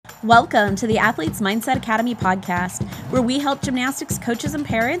Welcome to the Athletes Mindset Academy podcast, where we help gymnastics coaches and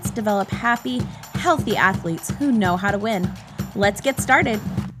parents develop happy, healthy athletes who know how to win. Let's get started.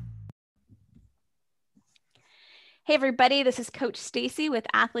 Hey everybody, this is Coach Stacy with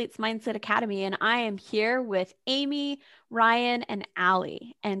Athletes Mindset Academy, and I am here with Amy, Ryan, and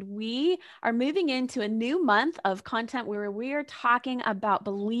Allie. And we are moving into a new month of content where we are talking about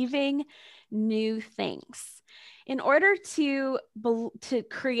believing new things. In order to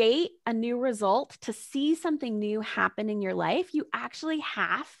create a new result, to see something new happen in your life, you actually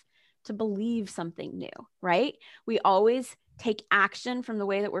have to believe something new, right? We always take action from the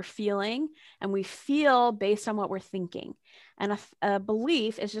way that we're feeling, and we feel based on what we're thinking. And a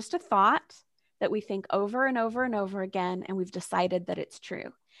belief is just a thought that we think over and over and over again, and we've decided that it's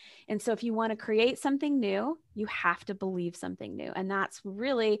true. And so if you want to create something new, you have to believe something new. And that's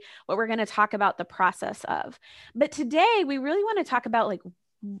really what we're going to talk about the process of. But today we really want to talk about like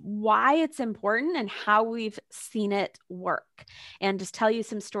why it's important and how we've seen it work, and just tell you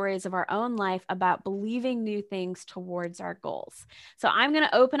some stories of our own life about believing new things towards our goals. So I'm going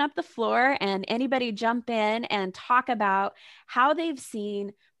to open up the floor and anybody jump in and talk about how they've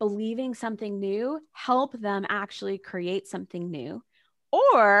seen believing something new help them actually create something new,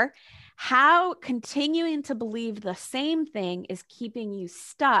 or how continuing to believe the same thing is keeping you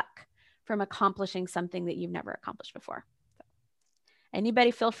stuck from accomplishing something that you've never accomplished before. So,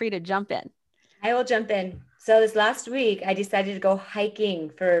 anybody feel free to jump in. I will jump in. So this last week, I decided to go hiking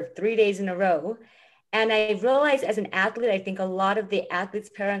for 3 days in a row. And I realized as an athlete, I think a lot of the athletes,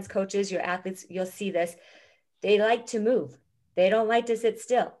 parents, coaches, your athletes, you'll see this, they like to move. They don't like to sit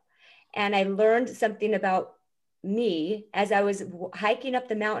still. And I learned something about me as I was hiking up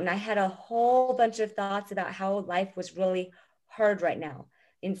the mountain. I had a whole bunch of thoughts about how life was really hard right now.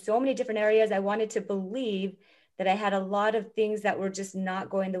 In so many different areas, I wanted to believe that I had a lot of things that were just not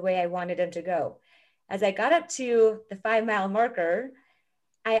going the way I wanted them to go. As I got up to the 5-mile marker,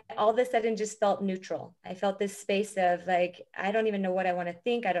 I all of a sudden just felt neutral. I felt this space of like, I don't even know what I want to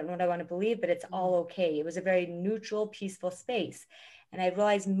think. I don't know what I want to believe, but it's all okay. It was a very neutral, peaceful space. And I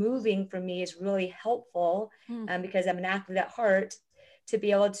realized moving for me is really helpful because I'm an athlete at heart, to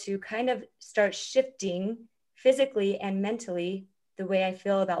be able to kind of start shifting physically and mentally the way I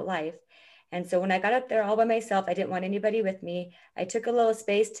feel about life. And so when I got up there all by myself, I didn't want anybody with me. I took a little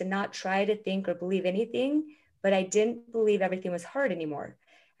space to not try to think or believe anything, but I didn't believe everything was hard anymore.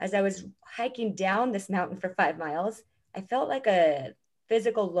 As I was hiking down this mountain for 5 miles, I felt like a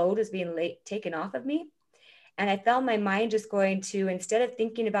physical load was being taken off of me. And I found my mind just going to, instead of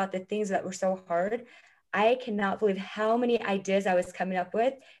thinking about the things that were so hard, I cannot believe how many ideas I was coming up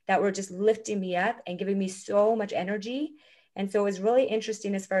with that were just lifting me up and giving me so much energy. And so it was really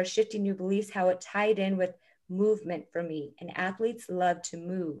interesting as far as shifting new beliefs, how it tied in with movement for me. And athletes love to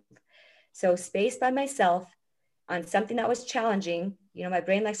move. So space by myself on something that was challenging. You know, my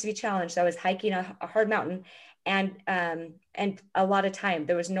brain likes to be challenged. So I was hiking a hard mountain, and a lot of time,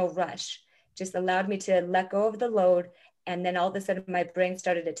 there was no rush, just allowed me to let go of the load. And then all of a sudden my brain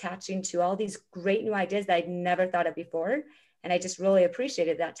started attaching to all these great new ideas that I'd never thought of before. And I just really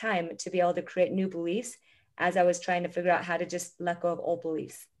appreciated that time to be able to create new beliefs as I was trying to figure out how to just let go of old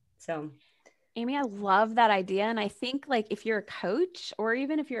beliefs. So Amy, I love that idea. And I think like if you're a coach, or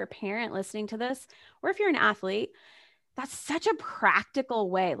even if you're a parent listening to this, or if you're an athlete, that's such a practical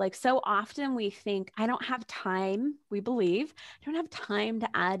way. Like so often we think, I don't have time. We believe I don't have time to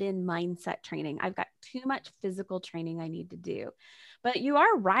add in mindset training. I've got too much physical training I need to do. But you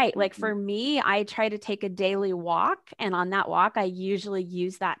are right. Like for me, I try to take a daily walk. And on that walk, I usually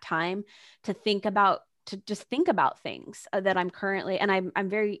use that time to think about, to just think about things that I'm currently, and I'm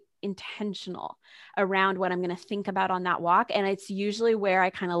very intentional around what I'm going to think about on that walk. And it's usually where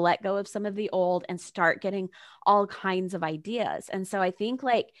I kind of let go of some of the old and start getting all kinds of ideas. And so I think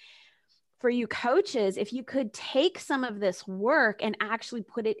like for you coaches, if you could take some of this work and actually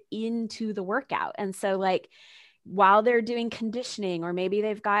put it into the workout. And so like while they're doing conditioning, or maybe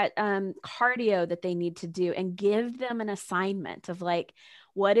they've got cardio that they need to do, and give them an assignment of like,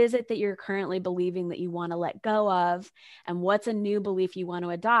 what is it that you're currently believing that you want to let go of? And what's a new belief you want to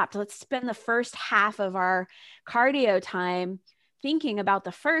adopt? Let's spend the first half of our cardio time thinking about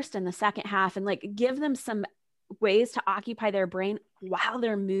the first and the second half, and like give them some ways to occupy their brain while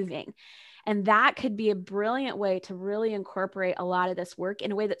they're moving. And that could be a brilliant way to really incorporate a lot of this work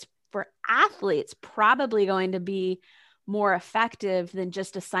in a way that's for athletes probably going to be more effective than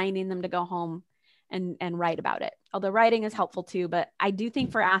just assigning them to go home and write about it. Although writing is helpful too, but I do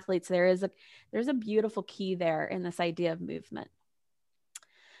think for athletes, there's a beautiful key there in this idea of movement.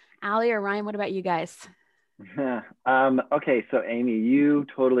 Allie or Ryan, what about you guys? Okay, so Amy, you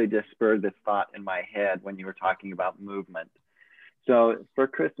totally just spurred this thought in my head when you were talking about movement. So for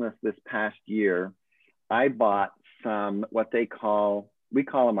Christmas this past year, I bought some what we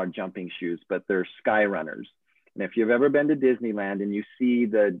call them our jumping shoes, but they're sky runners. And if you've ever been to Disneyland and you see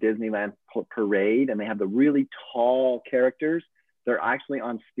the Disneyland parade and they have the really tall characters, they're actually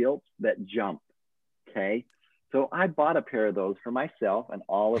on stilts that jump. Okay. So I bought a pair of those for myself and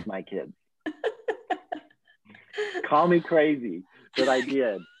all of my kids. Call me crazy, but I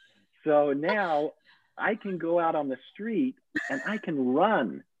did. So now I can go out on the street and I can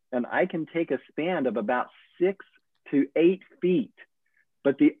run and I can take a span of about 6 to 8 feet.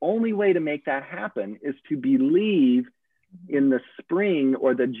 But the only way to make that happen is to believe in the spring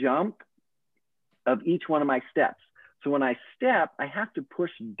or the jump of each one of my steps. So when I step, I have to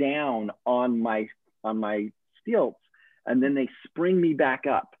push down on my stilts, and then they spring me back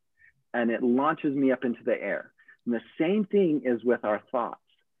up and it launches me up into the air. And the same thing is with our thoughts.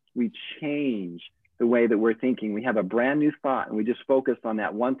 We change the way that we're thinking. We have a brand new thought and we just focus on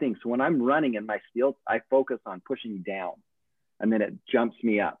that one thing. So when I'm running in my stilts, I focus on pushing down and then it jumps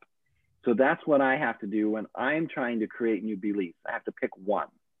me up. So that's what I have to do when I'm trying to create new beliefs. I have to pick one,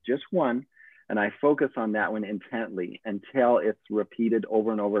 just one, and I focus on that one intently until it's repeated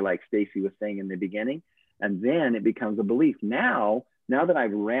over and over, like Stacy was saying in the beginning. And then it becomes a belief. Now that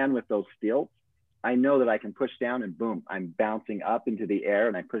I've ran with those stilts, I know that I can push down and boom, I'm bouncing up into the air,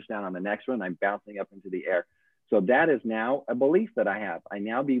 and I push down on the next one, I'm bouncing up into the air. So that is now a belief that I have. I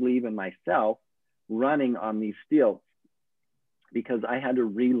now believe in myself running on these stilts because I had to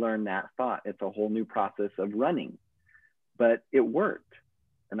relearn that thought. It's a whole new process of running, but it worked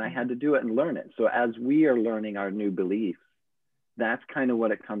and I had to do it and learn it. So as we are learning our new beliefs, that's kind of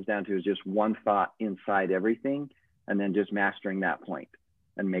what it comes down to, is just one thought inside everything and then just mastering that point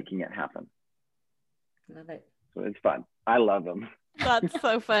and making it happen. Love it. So it's fun. I love them. That's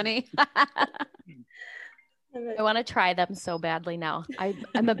so funny. I want to try them so badly now.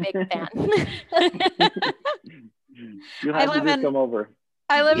 I'm a big fan. You'll have to just come over.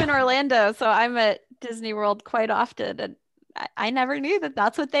 I live in Orlando, so I'm at Disney World quite often. And I never knew that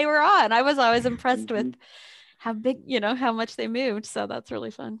that's what they were on. I was always impressed with how big, how much they moved. So that's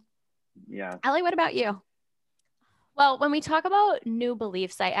really fun. Yeah. Allie, what about you? Well, when we talk about new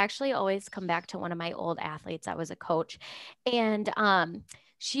beliefs, I actually always come back to one of my old athletes. I was a coach, and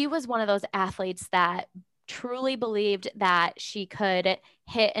she was one of those athletes that truly believed that she could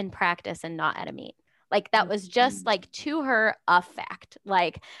hit in practice and not at a meet. Like that was just like to her a fact.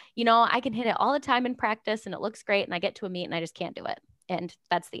 Like, I can hit it all the time in practice and it looks great, and I get to a meet and I just can't do it. And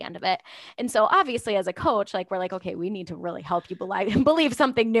that's the end of it. And so obviously as a coach, like we're like, okay, we need to really help you believe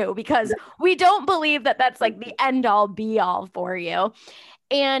something new, because we don't believe that that's like the end all be all for you.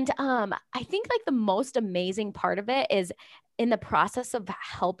 And I think like the most amazing part of it is in the process of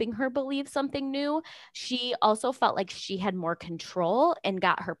helping her believe something new, she also felt like she had more control and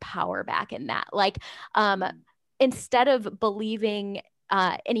got her power back in that. Like instead of believing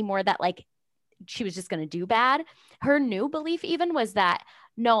anymore that like she was just going to do bad, her new belief even was that,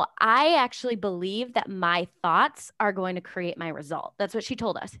 no, I actually believe that my thoughts are going to create my result. That's what she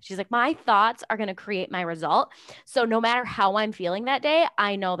told us. She's like, my thoughts are going to create my result. So no matter how I'm feeling that day,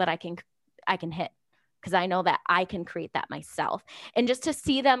 I know that I can hit, because I know that I can create that myself. And just to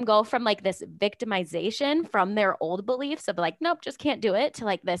see them go from like this victimization from their old beliefs of like, nope, just can't do it, to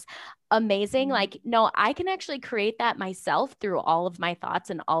like this amazing, like, no, I can actually create that myself through all of my thoughts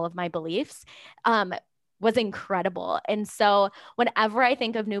and all of my beliefs, was incredible. And so whenever I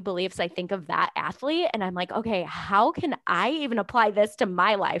think of new beliefs, I think of that athlete, and I'm like, okay, how can I even apply this to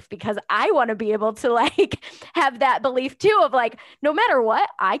my life? Because I want to be able to like have that belief too, of like, no matter what,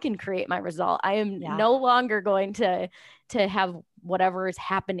 I can create my result. I am no longer going to have whatever is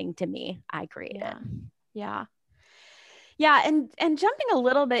happening to me, I create it. Yeah. Yeah. And jumping a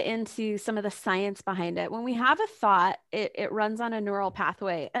little bit into some of the science behind it, when we have a thought, it runs on a neural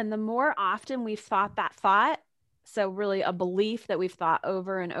pathway. And the more often we've thought that thought, so really a belief that we've thought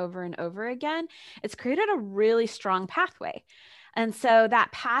over and over and over again, it's created a really strong pathway. And so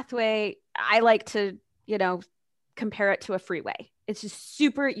that pathway, I like to, compare it to a freeway. It's just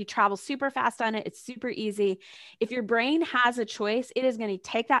you travel super fast on it. It's super easy. If your brain has a choice, it is going to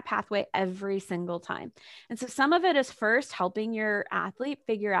take that pathway every single time. And so some of it is first helping your athlete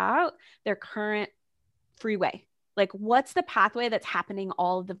figure out their current freeway. Like, what's the pathway that's happening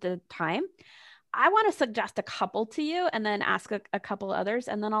all of the time? I want to suggest a couple to you and then ask a couple others.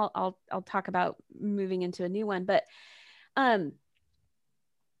 And then I'll talk about moving into a new one. But,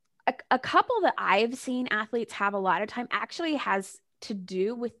 a couple that I've seen athletes have a lot of time actually has to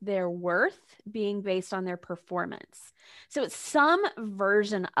do with their worth being based on their performance. So it's some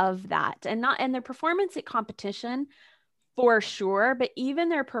version of that, and their performance at competition for sure, but even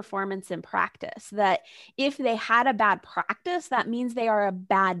their performance in practice, that if they had a bad practice, that means they are a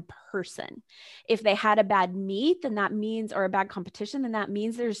bad person. If they had a bad meet, then that means, or a bad competition, then that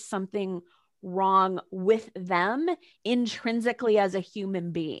means there's something wrong with them intrinsically as a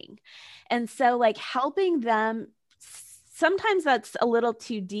human being. And so like helping them, sometimes that's a little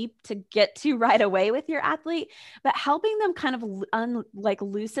too deep to get to right away with your athlete, but helping them kind of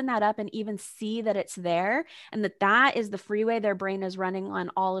loosen that up and even see that it's there, and that is the freeway their brain is running on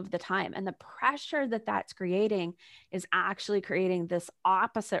all of the time. And the pressure that that's creating is actually creating this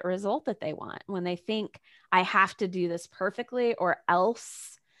opposite result that they want when they think, I have to do this perfectly or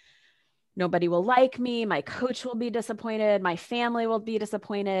else nobody will like me. My coach will be disappointed. My family will be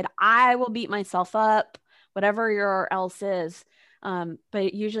disappointed. I will beat myself up, whatever your else is. But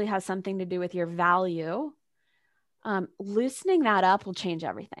it usually has something to do with your value. Loosening that up will change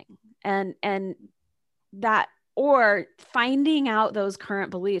everything. And that, or finding out those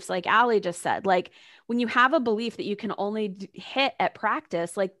current beliefs, like Allie just said, like when you have a belief that you can only hit at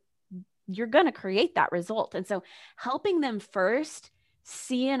practice, like you're going to create that result. And so helping them first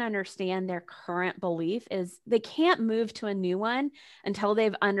see and understand their current belief is they can't move to a new one until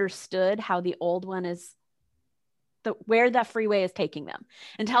they've understood how the old one is, where that freeway is taking them,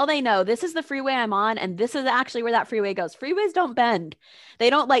 until they know this is the freeway I'm on and this is actually where that freeway goes. Freeways don't bend. They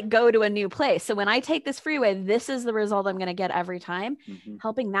don't like go to a new place. So when I take this freeway, this is the result I'm going to get every time. Mm-hmm.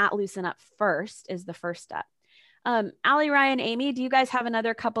 Helping that loosen up first is the first step. Allie, Ryan, Amy, do you guys have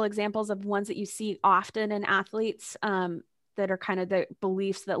another couple examples of ones that you see often in athletes that are kind of the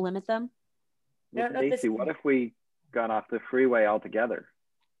beliefs that limit them? Well, Stacey, what if we got off the freeway altogether?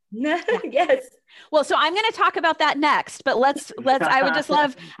 Yes. Well, so I'm going to talk about that next, but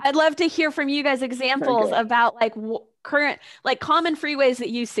I'd love to hear from you guys examples about like current, like common freeways that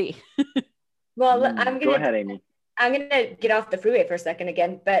you see. Well, go ahead, Amy. I'm going to get off the freeway for a second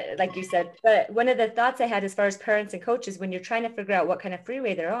again, but like you said, but one of the thoughts I had as far as parents and coaches, when you're trying to figure out what kind of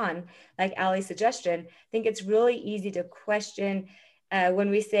freeway they're on, like Allie's suggestion, I think it's really easy to question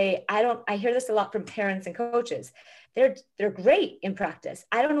when we say, I hear this a lot from parents and coaches. They're great in practice.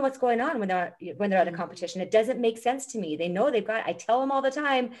 I don't know what's going on when they're at a competition. It doesn't make sense to me. They know they've got, I tell them all the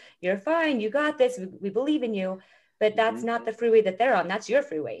time, you're fine, you got this, we believe in you, but that's not the freeway that they're on. That's your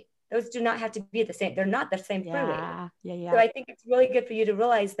freeway. Those do not have to be the same. They're not the same freeway. Yeah. So I think it's really good for you to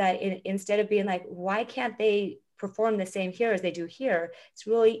realize that instead of being like, why can't they perform the same here as they do here? It's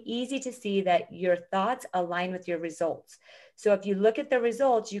really easy to see that your thoughts align with your results. So if you look at the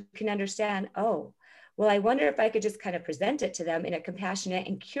results, you can understand, oh, well, I wonder if I could just kind of present it to them in a compassionate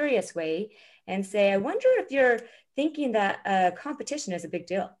and curious way and say, I wonder if you're thinking that competition is a big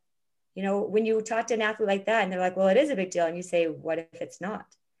deal. You know, when you talk to an athlete like that and they're like, well, it is a big deal. And you say, what if it's not?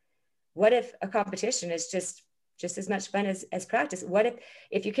 What if a competition is just as much fun as practice? What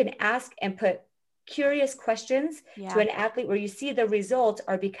if you can ask and put curious questions to an athlete where you see the results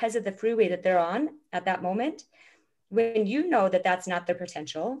are because of the freeway that they're on at that moment? When you know that that's not their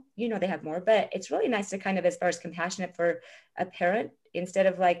potential, you know they have more, but it's really nice to kind of, as far as compassionate for a parent, instead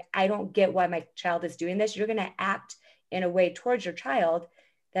of like, I don't get why my child is doing this, you're going to act in a way towards your child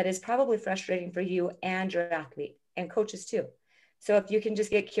that is probably frustrating for you and your athlete and coaches too. So if you can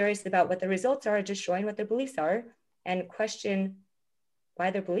just get curious about what the results are, just showing what their beliefs are and question why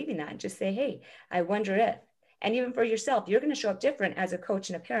they're believing that, and just say, hey, I wonder if, and even for yourself, you're going to show up different as a coach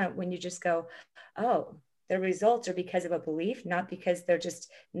and a parent when you just go, oh, the results are because of a belief, not because they're just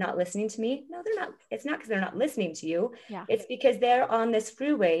not listening to me. No, they're not. It's not because they're not listening to you. Yeah. It's because they're on this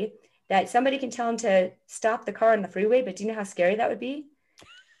freeway that somebody can tell them to stop the car on the freeway. But do you know how scary that would be?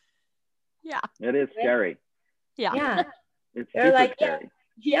 Yeah. It is scary. Yeah. It's they're like, scary.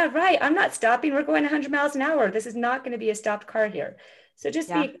 Yeah, right. I'm not stopping. We're going 100 miles an hour. This is not going to be a stopped car here. So just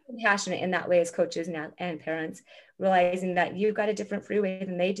be compassionate in that way as coaches and parents, realizing that you've got a different freeway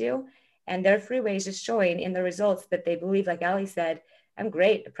than they do. And their freeway is just showing in the results that they believe, like Allie said, I'm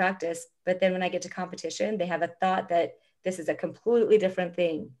great at practice. But then when I get to competition, they have a thought that this is a completely different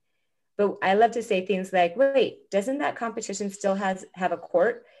thing. But I love to say things like, wait, doesn't that competition still have a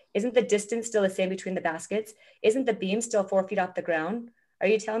court? Isn't the distance still the same between the baskets? Isn't the beam still 4 feet off the ground? Are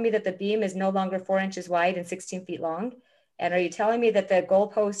you telling me that the beam is no longer 4 inches wide and 16 feet long? And are you telling me that the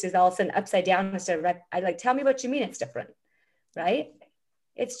goalpost is all of a sudden upside down instead of right? Tell me what you mean it's different, right?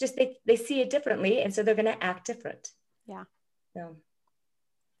 It's just they see it differently, and so they're going to act different. Yeah. So,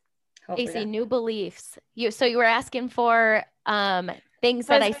 Stacey, new beliefs. So you were asking for things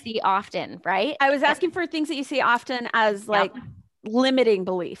that I see often, right? I was asking for things that you see often as like limiting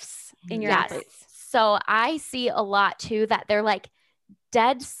beliefs in your Yes. athletes? So I see a lot too that they're like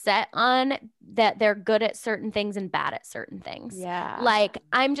dead set on that they're good at certain things and bad at certain things. Yeah. Like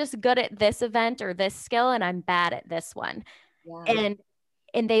I'm just good at this event or this skill and I'm bad at this one. Yeah.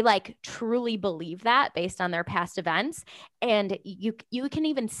 And they like truly believe that based on their past events. And you can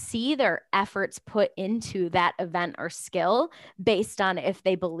even see their efforts put into that event or skill based on if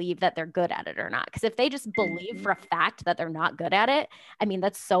they believe that they're good at it or not. Because if they just believe for a fact that they're not good at it, I mean,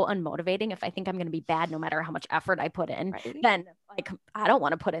 that's so unmotivating. If I think I'm going to be bad no matter how much effort I put in, then like I don't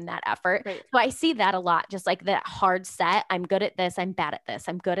want to put in that effort. Right. So I see that a lot, just like that hard set. I'm good at this. I'm bad at this.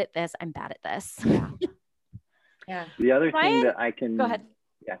 I'm good at this. I'm bad at this. Yeah. Yeah. The other Ryan, thing that I can go ahead.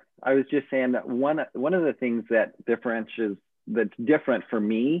 Yeah, I was just saying that one of the things that differentiates, that's different for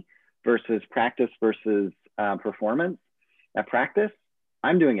me versus practice versus performance. At practice,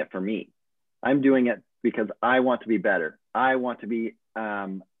 I'm doing it for me. I'm doing it because I want to be better. I want to be a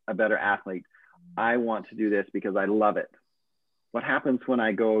better athlete. I want to do this because I love it. What happens when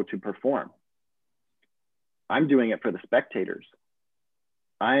I go to perform? I'm doing it for the spectators.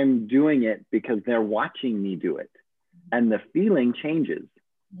 I'm doing it because they're watching me do it. And the feeling changes.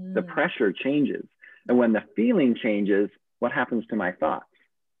 The pressure changes. And when the feeling changes, what happens to my thoughts?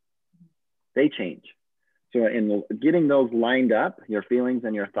 They change. So in getting those lined up, your feelings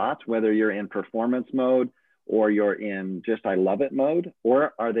and your thoughts, whether you're in performance mode or you're in just I love it mode,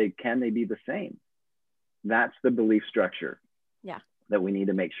 or can they be the same? That's the belief structure that we need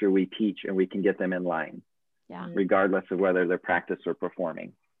to make sure we teach and we can get them in line, regardless of whether they're practice or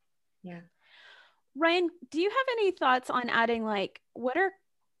performing. Yeah. Ryan, do you have any thoughts on adding like what are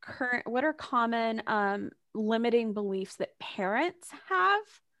common limiting beliefs that parents have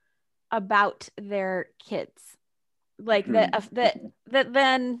about their kids, like that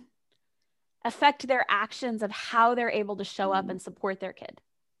then affect their actions of how they're able to show up and support their kid?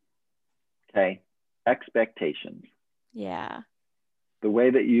 Okay, expectations. Yeah. The way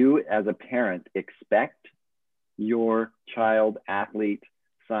that you as a parent expect your child, athlete,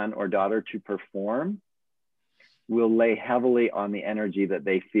 son or daughter to perform will lay heavily on the energy that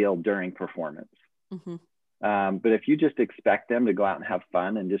they feel during performance. But if you just expect them to go out and have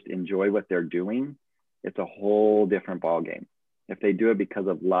fun and just enjoy what they're doing, it's a whole different ballgame. If they do it because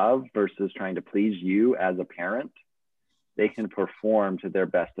of love versus trying to please you as a parent, they can perform to their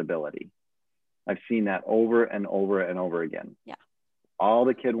best ability. I've seen that over and over and over again. Yeah. All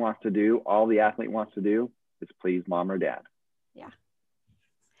the kid wants to do, all the athlete wants to do is please mom or dad. Yeah.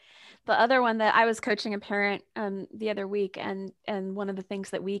 The other one that I was coaching a parent the other week, and one of the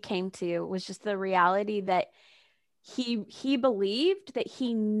things that we came to was just the reality that he believed that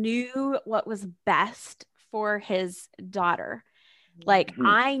he knew what was best for his daughter. Like,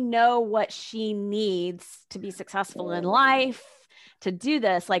 I know what she needs to be successful in life, to do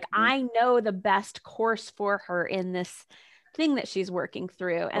this. Like, I know the best course for her in this thing that she's working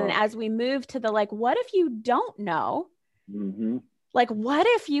through. And as we move to the, like, what if you don't know? Like, what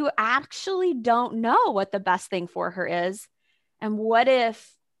if you actually don't know what the best thing for her is? And what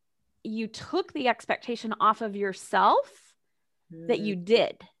if you took the expectation off of yourself that you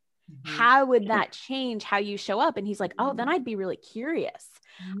did? How would that change how you show up? And he's like, oh, then I'd be really curious.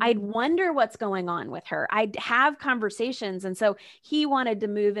 I'd wonder what's going on with her. I'd have conversations. And so he wanted to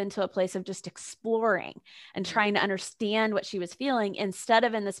move into a place of just exploring and trying to understand what she was feeling, instead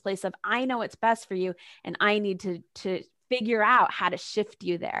of in this place of, I know what's best for you and I need to figure out how to shift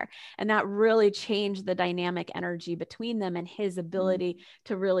you there. And that really changed the dynamic energy between them and his ability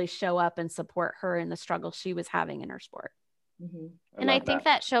to really show up and support her in the struggle she was having in her sport. And I think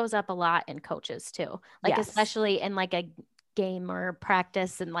that shows up a lot in coaches too, like especially in like a game or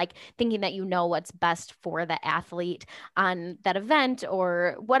practice, and like thinking that you know what's best for the athlete on that event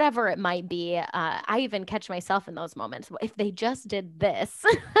or whatever it might be. I even catch myself in those moments. If they just did this,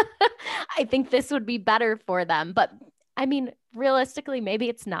 I think this would be better for them. But I mean, realistically, maybe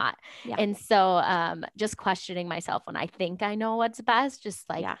it's not. Yeah. And so just questioning myself when I think I know what's best, just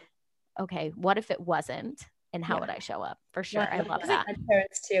like, okay, what if it wasn't? And how would I show up? For sure. I love that. My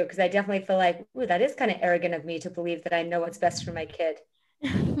parents too, because I definitely feel like, ooh, that is kind of arrogant of me to believe that I know what's best for my kid.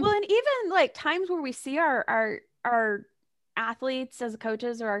 Well, and even like times where we see our athletes as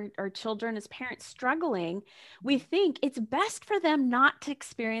coaches, or our children as parents struggling, we think it's best for them not to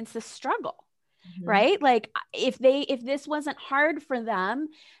experience this struggle. Right? Like if this wasn't hard for them,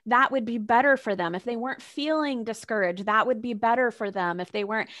 that would be better for them. If they weren't feeling discouraged, that would be better for them. If they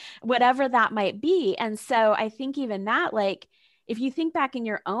weren't, whatever that might be. And so I think even that, like, if you think back in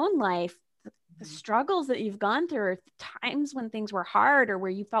your own life, the struggles that you've gone through, or times when things were hard or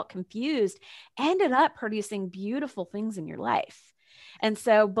where you felt confused, ended up producing beautiful things in your life. And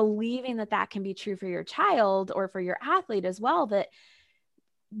so believing that that can be true for your child or for your athlete as well, that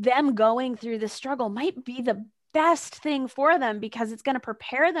them going through this struggle might be the best thing for them because it's going to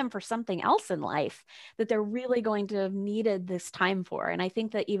prepare them for something else in life that they're really going to have needed this time for. And I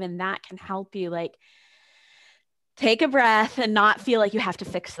think that even that can help you like take a breath and not feel like you have to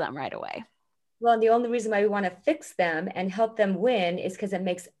fix them right away. Well, the only reason why we want to fix them and help them win is because it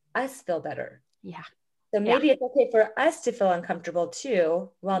makes us feel better. Yeah. So maybe it's okay for us to feel uncomfortable too.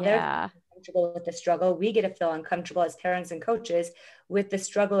 While they're uncomfortable with the struggle, we get to feel uncomfortable as parents and coaches with the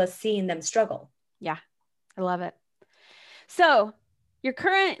struggle of seeing them struggle. Yeah. I love it. So your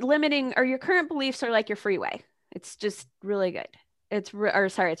current beliefs are like your freeway. It's just really good. It's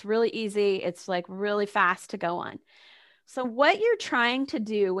really easy. It's like really fast to go on. So what you're trying to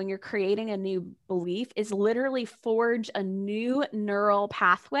do when you're creating a new belief is literally forge a new neural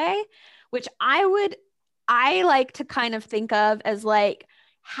pathway, which I like to kind of think of as like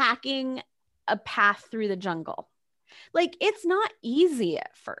hacking a path through the jungle. Like, it's not easy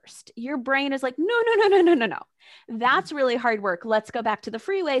at first. Your brain is like, no. That's really hard work. Let's go back to the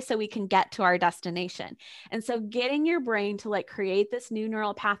freeway so we can get to our destination. And so getting your brain to like create this new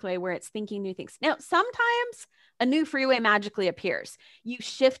neural pathway where it's thinking new things. Now, sometimes a new freeway magically appears. You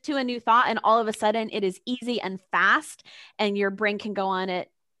shift to a new thought and all of a sudden it is easy and fast and your brain can go on it.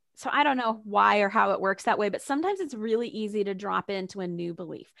 So I don't know why or how it works that way, but sometimes it's really easy to drop into a new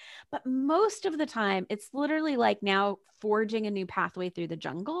belief. But most of the time, it's literally like now forging a new pathway through the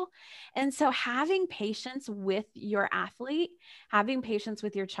jungle. And so having patience with your athlete, having patience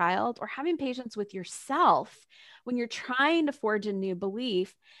with your child, or having patience with yourself when you're trying to forge a new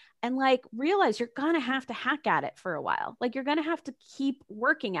belief, and like realize you're going to have to hack at it for a while. Like you're going to have to keep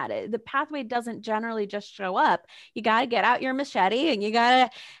working at it. The pathway doesn't generally just show up. You got to get out your machete and you got to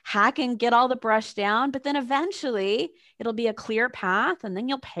hack and get all the brush down. But then eventually it'll be a clear path and then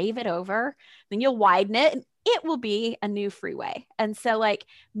you'll pave it over, then you'll widen it and it will be a new freeway. And so like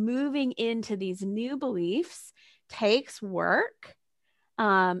moving into these new beliefs takes work.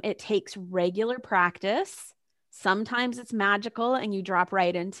 It takes regular practice. Sometimes it's magical and you drop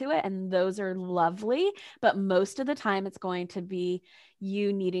right into it, and those are lovely. But most of the time, it's going to be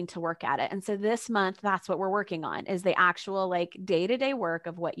you needing to work at it. And so this month, that's what we're working on, is the actual like day-to-day work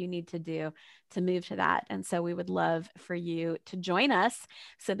of what you need to do to move to that. And so we would love for you to join us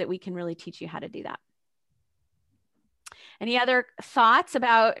so that we can really teach you how to do that. Any other thoughts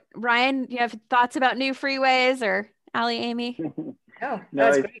about, Ryan, do you have thoughts about new freeways, or Allie, Amy? No,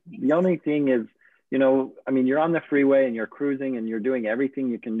 the only thing is, you know, I mean, you're on the freeway and you're cruising and you're doing everything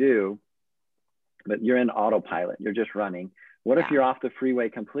you can do, but you're in autopilot. You're just running. What if you're off the freeway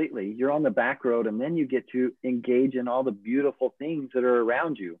completely? You're on the back road and then you get to engage in all the beautiful things that are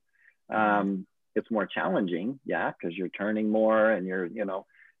around you. It's more challenging, because you're turning more and you're, you know,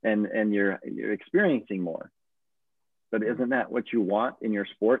 and you're experiencing more. But isn't that what you want in your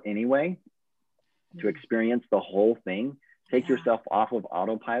sport anyway? To experience the whole thing, take yourself off of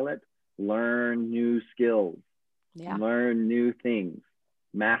autopilot. Learn new skills, learn new things,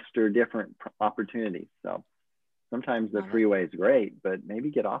 master different opportunities. So sometimes the freeway is great, but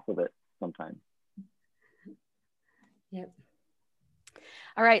maybe get off of it sometimes. Yep.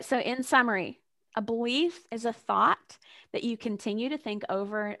 All right. So in summary, a belief is a thought that you continue to think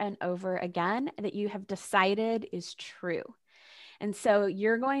over and over again that you have decided is true. And so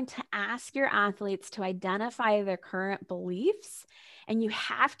you're going to ask your athletes to identify their current beliefs, and you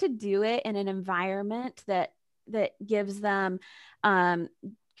have to do it in an environment that gives them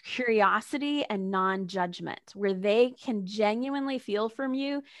curiosity and non-judgment, where they can genuinely feel from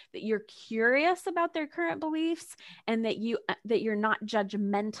you that you're curious about their current beliefs and that you're not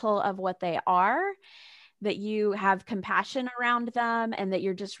judgmental of what they are, that you have compassion around them, and that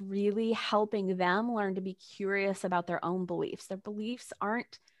you're just really helping them learn to be curious about their own beliefs. Their beliefs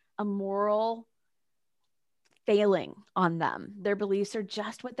aren't a moral failing on them. Their beliefs are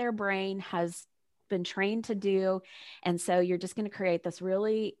just what their brain has been trained to do. And so you're just going to create this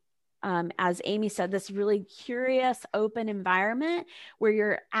really, as Amy said, this really curious, open environment where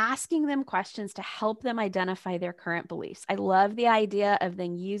you're asking them questions to help them identify their current beliefs. I love the idea of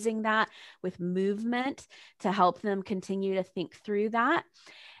then using that with movement to help them continue to think through that.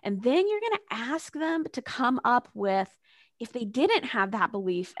 And then you're going to ask them to come up with if they didn't have that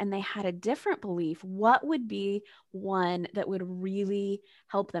belief and they had a different belief, what would be one that would really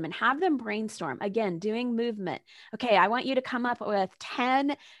help them? And have them brainstorm. Again, doing movement. Okay, I want you to come up with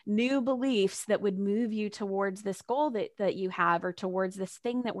 10 new beliefs that would move you towards this goal that you have, or towards this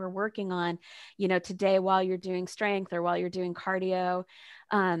thing that we're working on, today while you're doing strength or while you're doing cardio.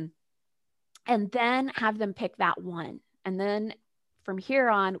 And then have them pick that one. And then from here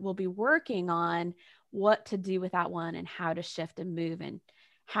on, we'll be working on what to do with that one and how to shift and move and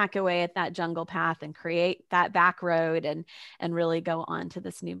hack away at that jungle path and create that back road and really go on to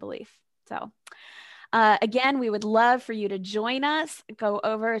this new belief. So again, we would love for you to join us. Go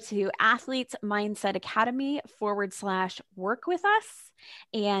over to Athletes Mindset Academy /work with us.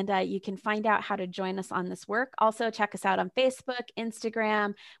 And you can find out how to join us on this work. Also, check us out on Facebook,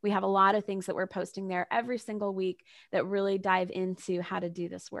 Instagram. We have a lot of things that we're posting there every single week that really dive into how to do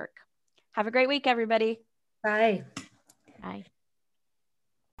this work. Have a great week, everybody. Bye. Bye.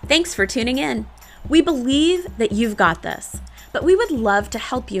 Thanks for tuning in. We believe that you've got this, but we would love to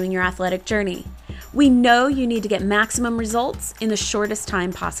help you in your athletic journey. We know you need to get maximum results in the shortest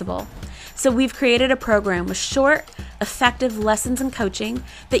time possible. So we've created a program with short, effective lessons and coaching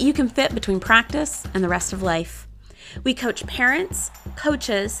that you can fit between practice and the rest of life. We coach parents,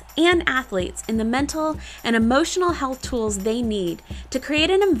 coaches, and athletes in the mental and emotional health tools they need to create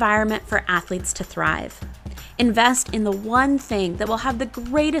an environment for athletes to thrive. Invest in the one thing that will have the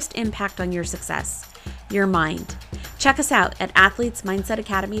greatest impact on your success, your mind. Check us out at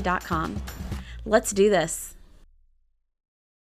athletesmindsetacademy.com. Let's do this.